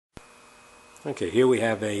Okay, here we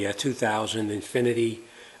have a 2000 Infiniti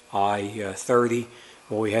I30.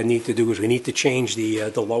 What we need to do is we need to change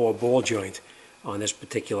the lower ball joint on this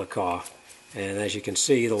particular car. And as you can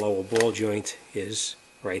see, the lower ball joint is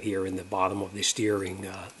right here in the bottom of the steering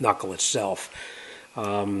knuckle itself.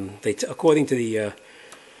 According to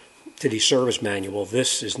the service manual,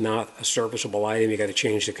 this is not a serviceable item. You got to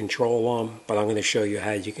change the control arm, but I'm going to show you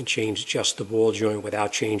how you can change just the ball joint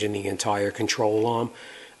without changing the entire control arm.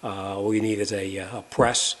 All you need is a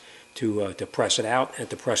press to press it out and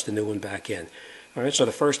to press the new one back in. All right, so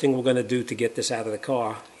the first thing we're going to do to get this out of the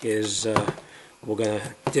car is we're going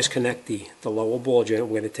to disconnect the lower ball joint.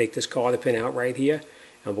 We're going to take this cotter pin out right here,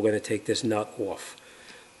 and we're going to take this nut off.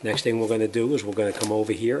 Next thing we're going to do is we're going to come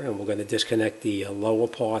over here and we're going to disconnect the lower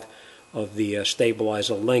part of the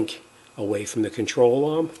stabilizer link away from the control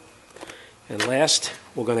arm. And last,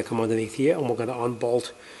 we're going to come underneath here and we're going to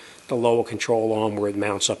unbolt the lower control arm where it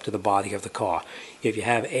mounts up to the body of the car. If you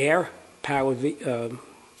have air-powered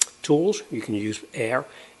tools, you can use air.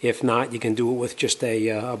 If not, you can do it with just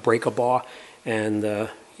a breaker bar and the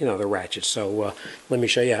ratchet. So let me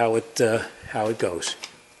show you how it goes.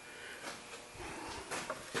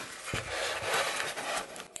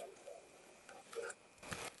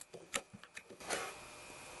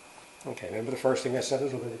 Okay, remember the first thing I said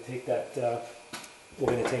is we're going to take that.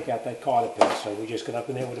 We're going to take out that cotter pin. So we just got up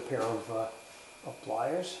in there with a pair of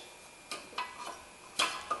pliers,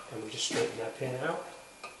 and we just straighten that pin out.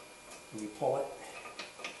 And we pull it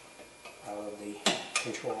out of the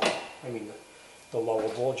control. The lower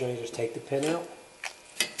ball joint. Just take the pin out.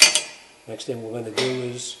 Next thing we're going to do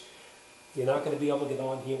is you're not going to be able to get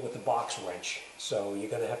on here with the box wrench. So you're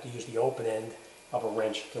going to have to use the open end of a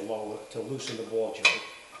wrench to loosen the ball joint.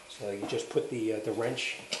 So you just put the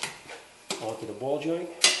wrench onto the ball joint.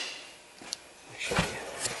 I'll show you.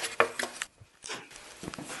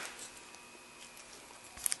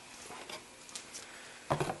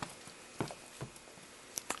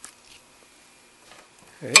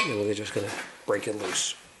 Alright, and we're just going to break it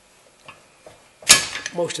loose.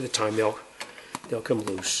 Most of the time they'll come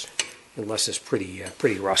loose, unless it's pretty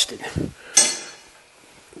rusted.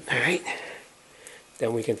 Alright,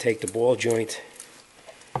 then we can take the ball joint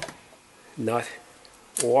nut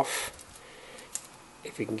off.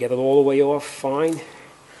 If you can get it all the way off, fine.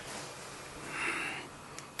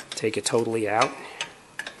 Take it totally out.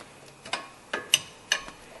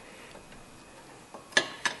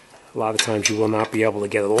 A lot of times you will not be able to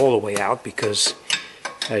get it all the way out because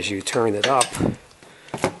as you turn it up,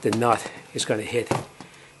 the nut is going to hit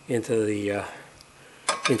into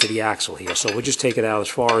the axle here. So we'll just take it out as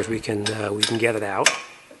far as we can get it out.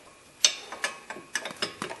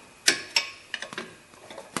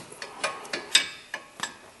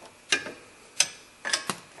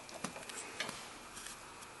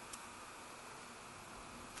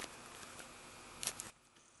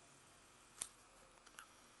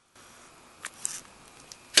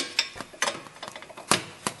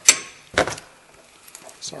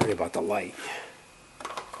 Sorry about the light.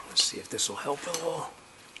 Let's see if this will help at all.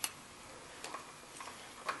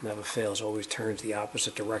 Never fails, always turns the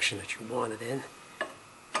opposite direction that you want it in.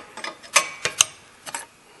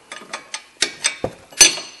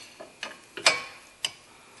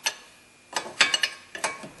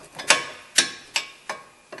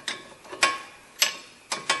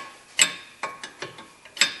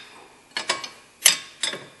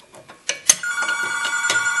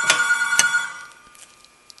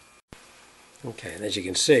 Okay, and as you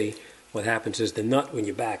can see, what happens is the nut, when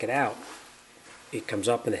you back it out, it comes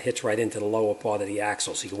up and it hits right into the lower part of the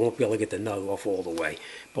axle, so you won't be able to get the nut off all the way.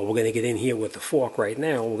 But we're going to get in here with the fork right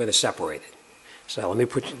now, and we're going to separate it. So let me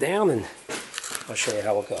put you down and I'll show you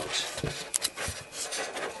how it goes.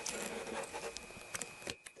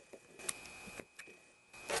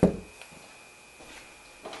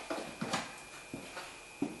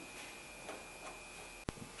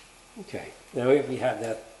 Okay, now if we have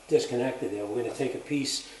that disconnected there, we're going to take a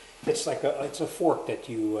piece. It's a fork that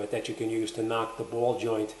you can use to knock the ball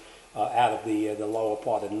joint out of the lower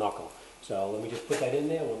part of the knuckle. So let me just put that in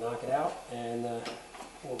there. We'll knock it out, and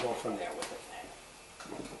we'll go from there with it.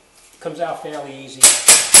 It comes out fairly easy.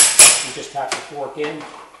 You just tap the fork in,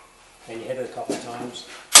 and you hit it a couple of times,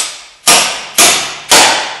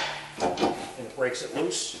 and it breaks it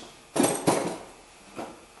loose.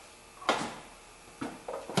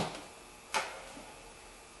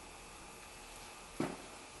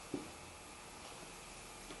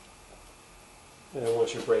 And then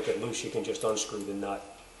once you break it loose, you can just unscrew the nut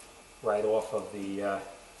right off of the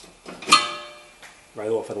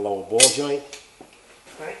lower ball joint.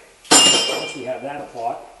 Right. Once we have that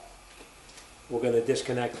apart, we're going to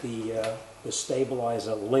disconnect the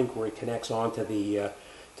stabilizer link where it connects onto to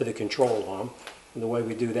the control arm. And the way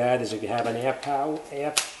we do that is if you have an air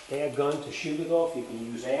gun to shoot it off, you can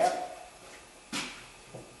use air.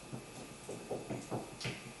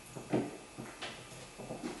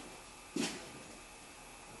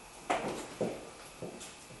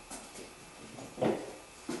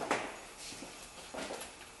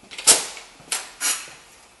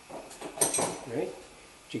 Right.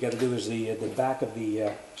 What you got to do is the back of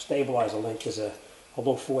the stabilizer link is a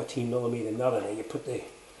little 14mm nut in there. You put the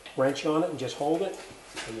wrench on it and just hold it,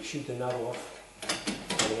 and you shoot the nut off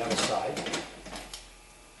on the other side.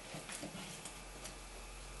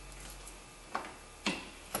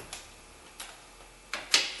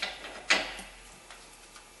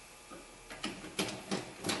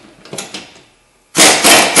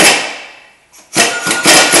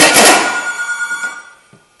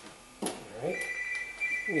 Alright,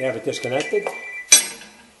 we have it disconnected.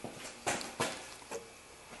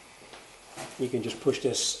 You can just push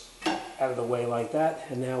this out of the way like that,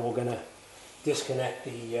 and now we're going to disconnect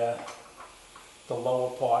the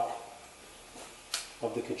lower part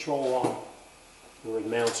of the control arm where it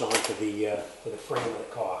mounts onto the frame of the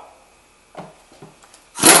car.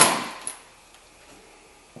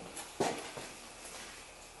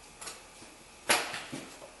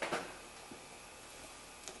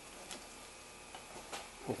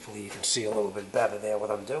 Hopefully you can see a little bit better there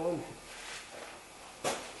what I'm doing.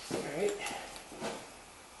 All right.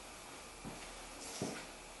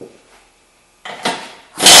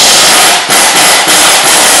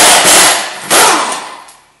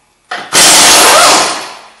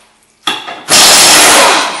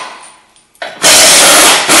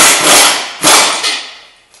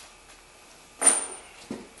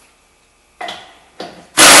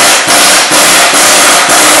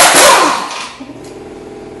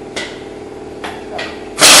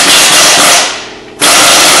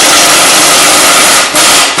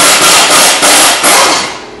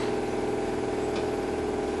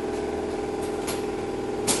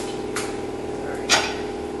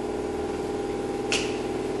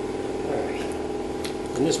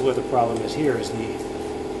 And this is what the problem is here, is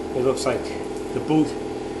it looks like the boot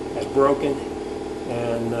has broken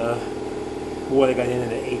and water got in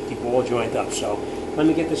and it ate the ball joint up. So let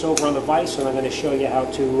me get this over on the vise and I'm going to show you how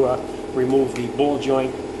to remove the ball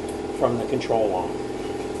joint from the control arm.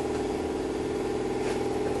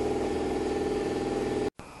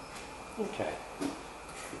 Okay,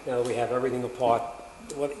 now that we have everything apart,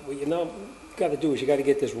 what you got to do is you got to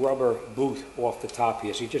get this rubber boot off the top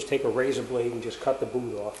here. So you just take a razor blade and just cut the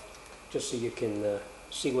boot off, just so you can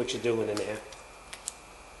see what you're doing in there.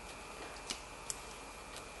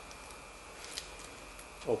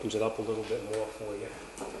 Opens it up a little bit more for you.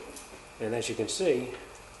 And as you can see,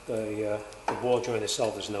 the ball joint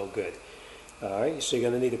itself is no good. Alright, so you're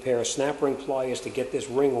going to need a pair of snap ring pliers to get this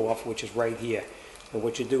ring off, which is right here. And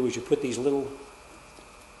what you do is you put these little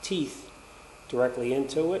teeth directly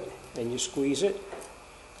into it, and you squeeze it,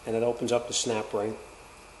 and it opens up the snap ring.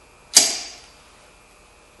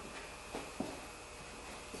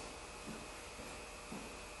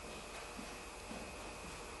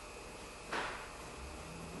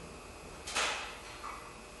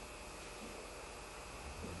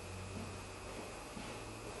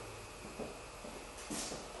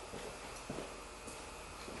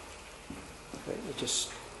 You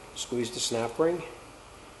just squeeze the snap ring,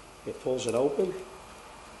 it pulls it open,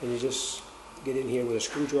 and you just get in here with a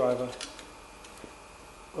screwdriver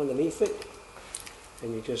underneath it,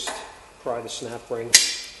 and you just pry the snap ring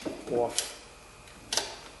off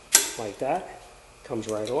like that. Comes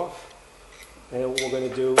right off. And what we're going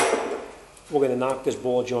to do, we're going to knock this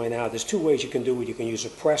ball joint out. There's two ways you can do it. You can use a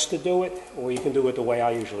press to do it, or you can do it the way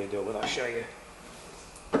I usually do it. I'll show you.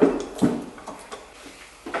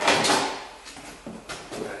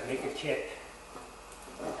 Make a kit.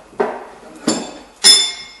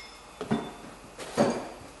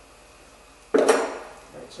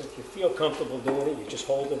 So if you feel comfortable doing it, you just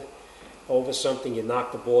hold it over something, you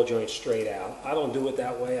knock the ball joint straight out. I don't do it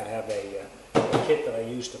that way. I have a kit that I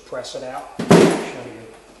use to press it out. I'll show you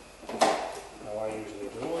how I usually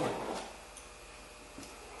do it.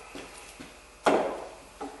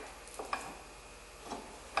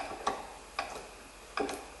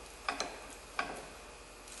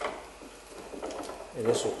 And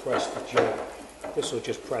this will press the joint. This will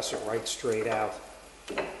just press it right straight out.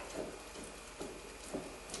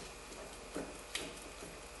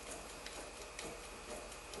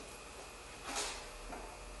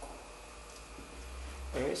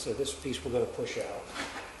 Alright, so this piece we're going to push out.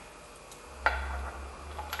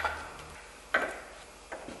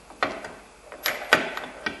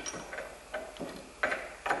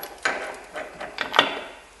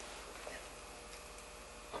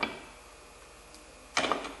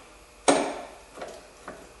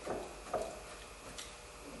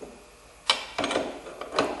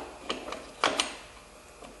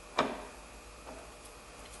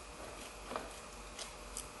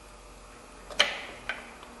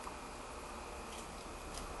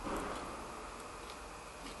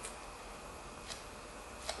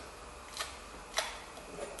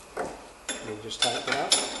 and just tighten it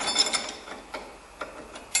up.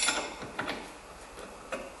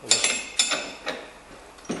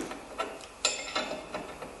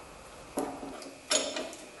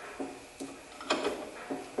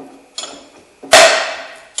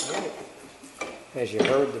 As you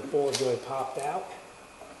heard, the ball joint popped out.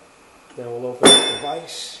 Now we'll open up the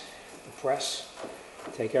vise, the press,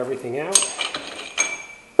 take everything out.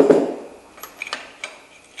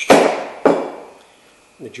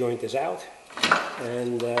 The joint is out,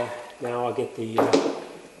 and now I'll get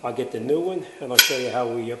the new one, and I'll show you how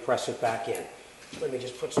we press it back in. Let me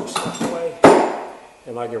just put some stuff away,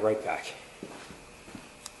 and I'll get right back.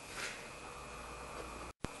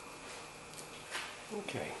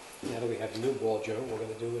 Okay, now that we have the new ball joint, what we're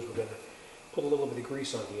going to do is we're going to put a little bit of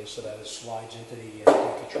grease on here so that it slides into the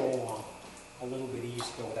control arm a little bit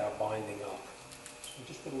easier without binding up. So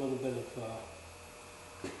just put a little bit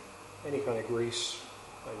of any kind of grease.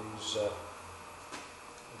 I use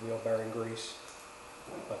wheel bearing grease,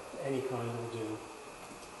 but any kind will do.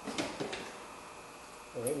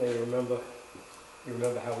 All right, now you remember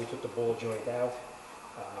how we took the ball joint out.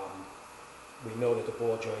 We know that the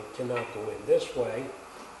ball joint cannot go in this way.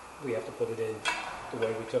 We have to put it in the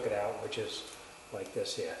way we took it out, which is like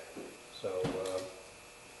this here. So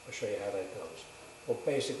I'll show you how that goes. Well,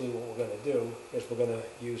 basically what we're going to do is we're going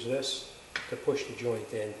to use this to push the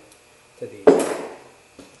joint in to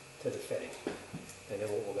the fitting. And then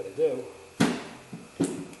what we're going to do,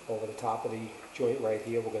 over the top of the joint right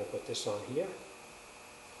here, we're going to put this on here.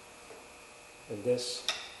 And this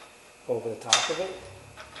over the top of it.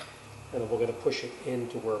 And then we're going to push it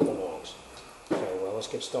into where it belongs. So let's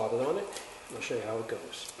get started on it. I'll show you how it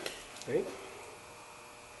goes. All right?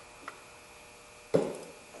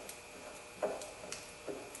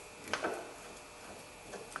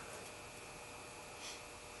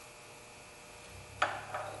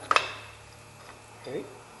 Okay,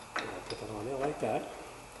 I'll put that on there like that.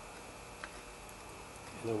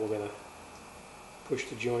 And then we're going to push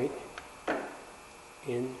the joint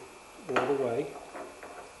in all the way.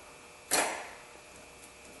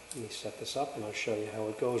 Let me set this up and I'll show you how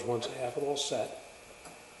it goes once I have it all set.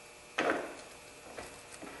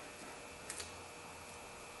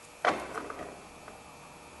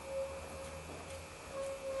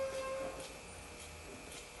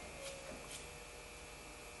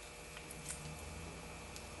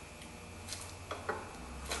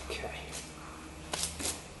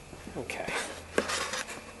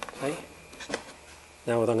 Okay.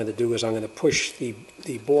 Now what I'm going to do is I'm going to push the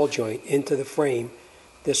ball joint into the frame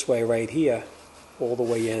this way right here, all the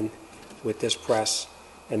way in with this press,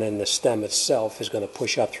 and then the stem itself is going to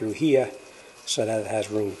push up through here so that it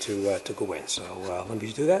has room to go in. So let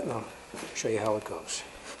me do that and I'll show you how it goes.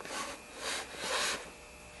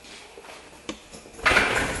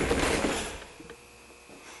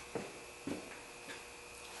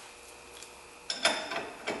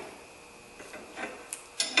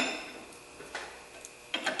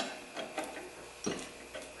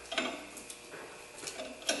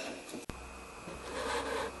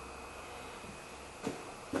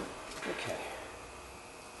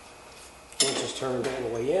 Once it's turned all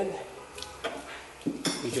the way in,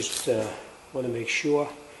 you just want to make sure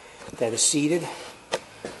that it's seated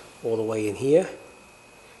all the way in here.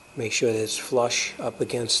 Make sure that it's flush up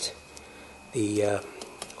against the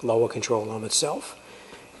lower control arm itself.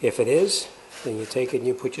 If it is, then you take it and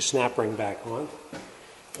you put your snap ring back on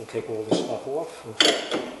and take all this stuff off.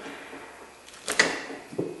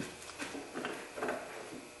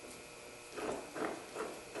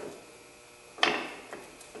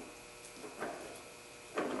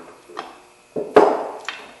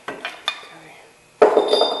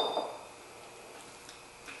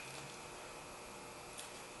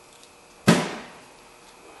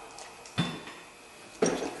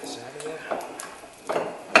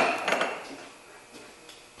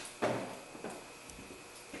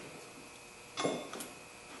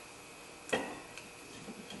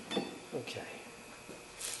 Okay,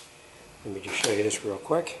 let me just show you this real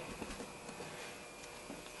quick.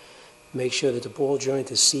 Make sure that the ball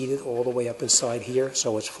joint is seated all the way up inside here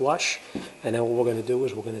so it's flush. And then what we're going to do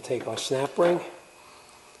is we're going to take our snap ring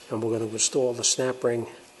and we're going to install the snap ring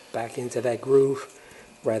back into that groove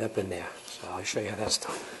right up in there. So I'll show you how that's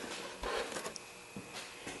done.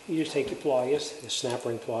 You just take your pliers, the snap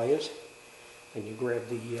ring pliers, and you grab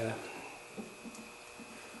the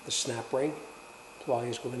snap ring.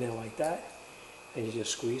 Pliers go in there like that, and you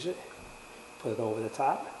just squeeze it, put it over the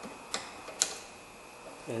top,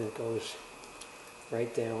 and it goes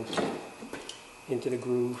right down into the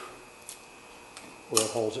groove where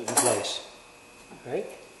it holds it in place. All right?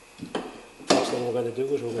 Next thing we're going to do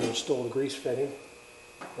is we're going to install the grease fitting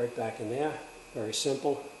right back in there. Very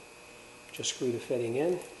simple. Just screw the fitting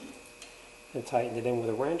in and tighten it in with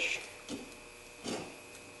a wrench.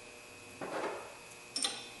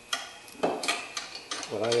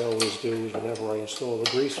 What I always do is whenever I install the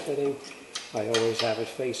grease fitting, I always have it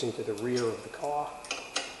facing to the rear of the car.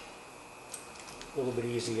 A little bit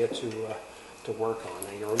easier to work on.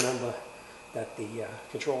 Now you remember that the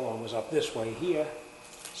control arm was up this way here,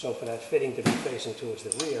 so for that fitting to be facing towards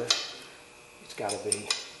the rear, it's got to be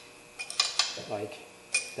like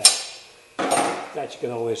that. That you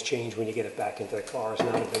can always change when you get it back into the car. It's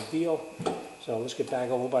not a big deal. So let's get back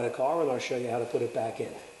over by the car and I'll show you how to put it back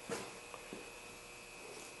in.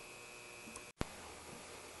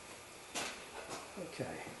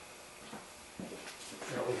 Okay.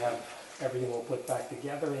 Now we have everything we'll put back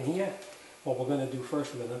together in here. What we're going to do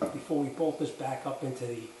first, we're going to, before we bolt this back up into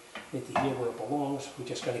here where it belongs, we're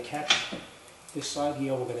just going to catch this side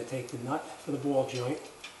here. We're going to take the nut for the ball joint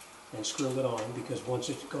and screw it on, because once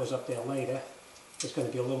it goes up there later, it's going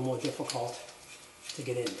to be a little more difficult to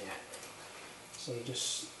get in there. So you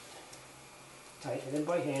just tighten it in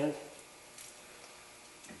by hand.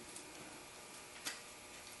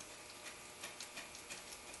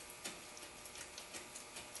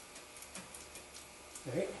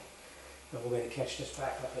 Alright, now we're going to catch this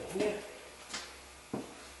back up in here.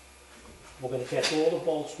 We're going to catch all the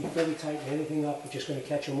bolts before we tighten anything up. We're just going to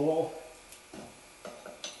catch them all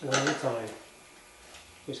one at a time.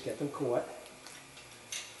 Just get them caught.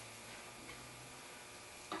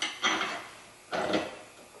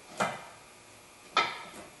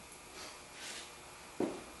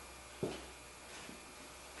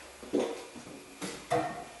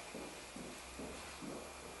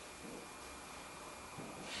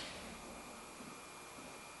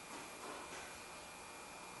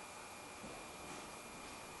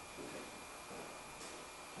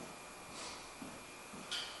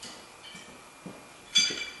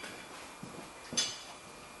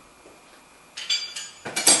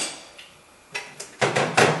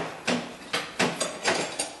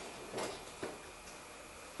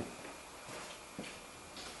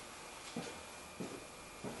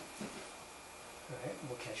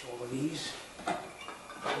 We'll catch all of these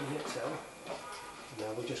in here too.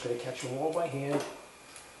 Now we're just going to catch them all by hand.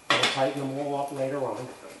 We'll tighten them all up later on.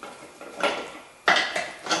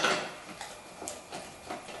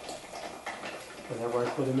 Whenever I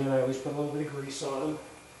put them in, I always put a little bit of grease on them,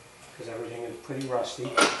 because everything is pretty rusty.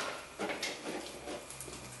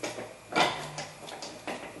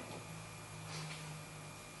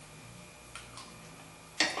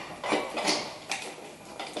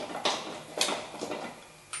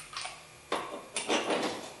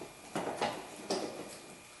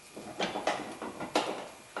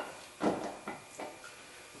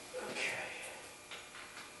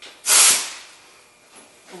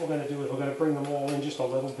 What we're going to do is we're going to bring them all in just a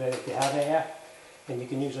little bit. If you have air and you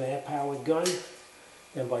can use an air-powered gun,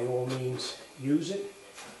 then by all means use it.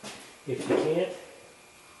 If you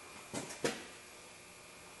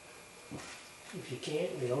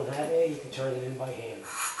can't, you don't have air, you can turn it in by hand.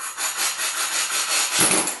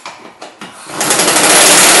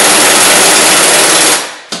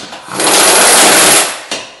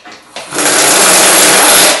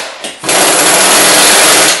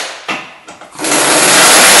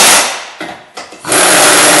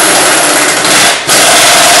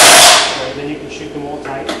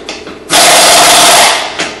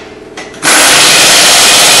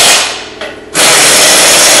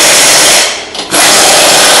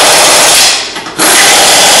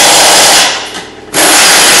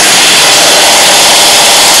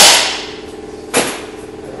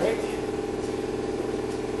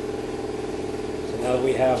 Now that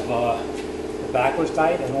we have the back ones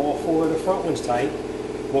tight and all four of the front ones tight,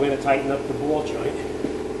 we're going to tighten up the ball joint.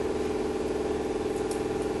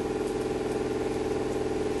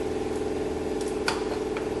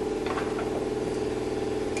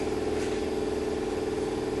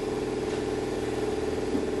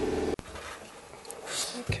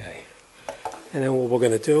 Okay, and then what we're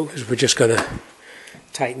going to do is we're just going to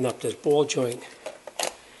tighten up this ball joint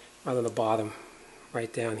right on the bottom,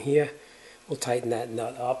 right down here. We'll tighten that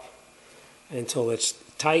nut up until it's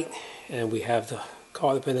tight and we have the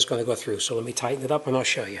cotter pin that's going to go through. So let me tighten it up and I'll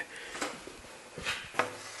show you.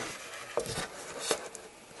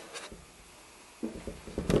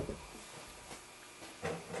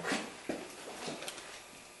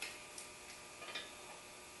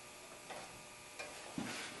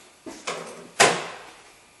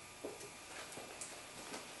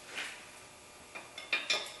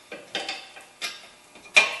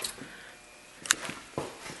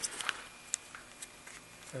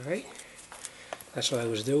 All right, that's what I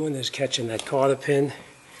was doing, is catching that cotter pin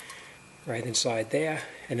right inside there,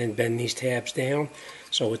 and then bend these tabs down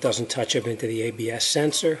so it doesn't touch up into the ABS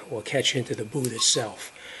sensor or catch into the boot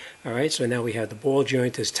itself. All right, so now we have the ball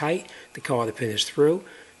joint is tight, the cotter pin is through,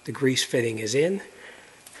 the grease fitting is in,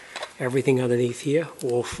 everything underneath here,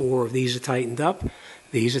 all four of these are tightened up,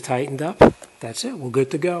 these are tightened up. That's it, we're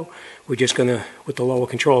good to go. We're just gonna, with the lower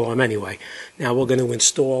control arm anyway. Now we're gonna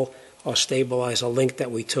install our stabilizer link that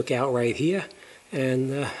we took out right here,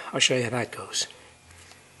 and I'll show you how that goes.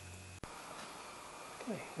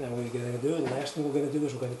 Okay, now what we're gonna do, the last thing we're gonna do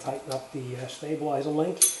is we're gonna tighten up the stabilizer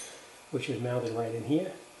link, which is mounted right in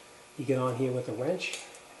here. You get on here with a wrench,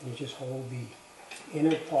 and you just hold the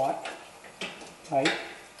inner part tight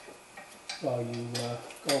while you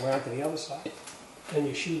go around to the other side. Then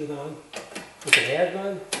you shoot it on with an air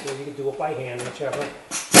gun, or you can do it by hand, whichever.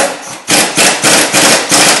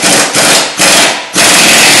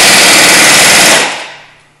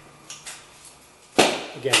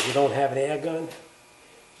 Again, if you don't have an air gun,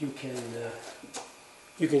 you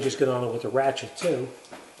can just get on it with a ratchet too,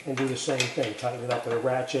 and do the same thing. Tighten it up with a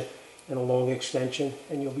ratchet and a long extension,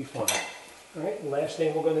 and you'll be fine. All right, the last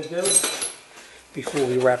thing we're going to do before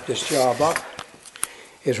we wrap this job up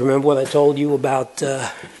is, remember what I told you about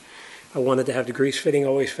I wanted to have the grease fitting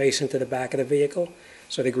always face into the back of the vehicle.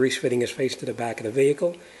 So the grease fitting is faced to the back of the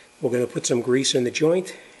vehicle. We're going to put some grease in the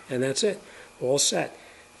joint, and that's it. All set.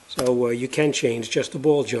 So you can change just the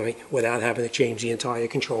ball joint without having to change the entire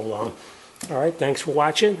control arm. All right, thanks for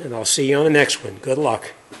watching, and I'll see you on the next one. Good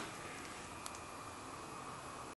luck.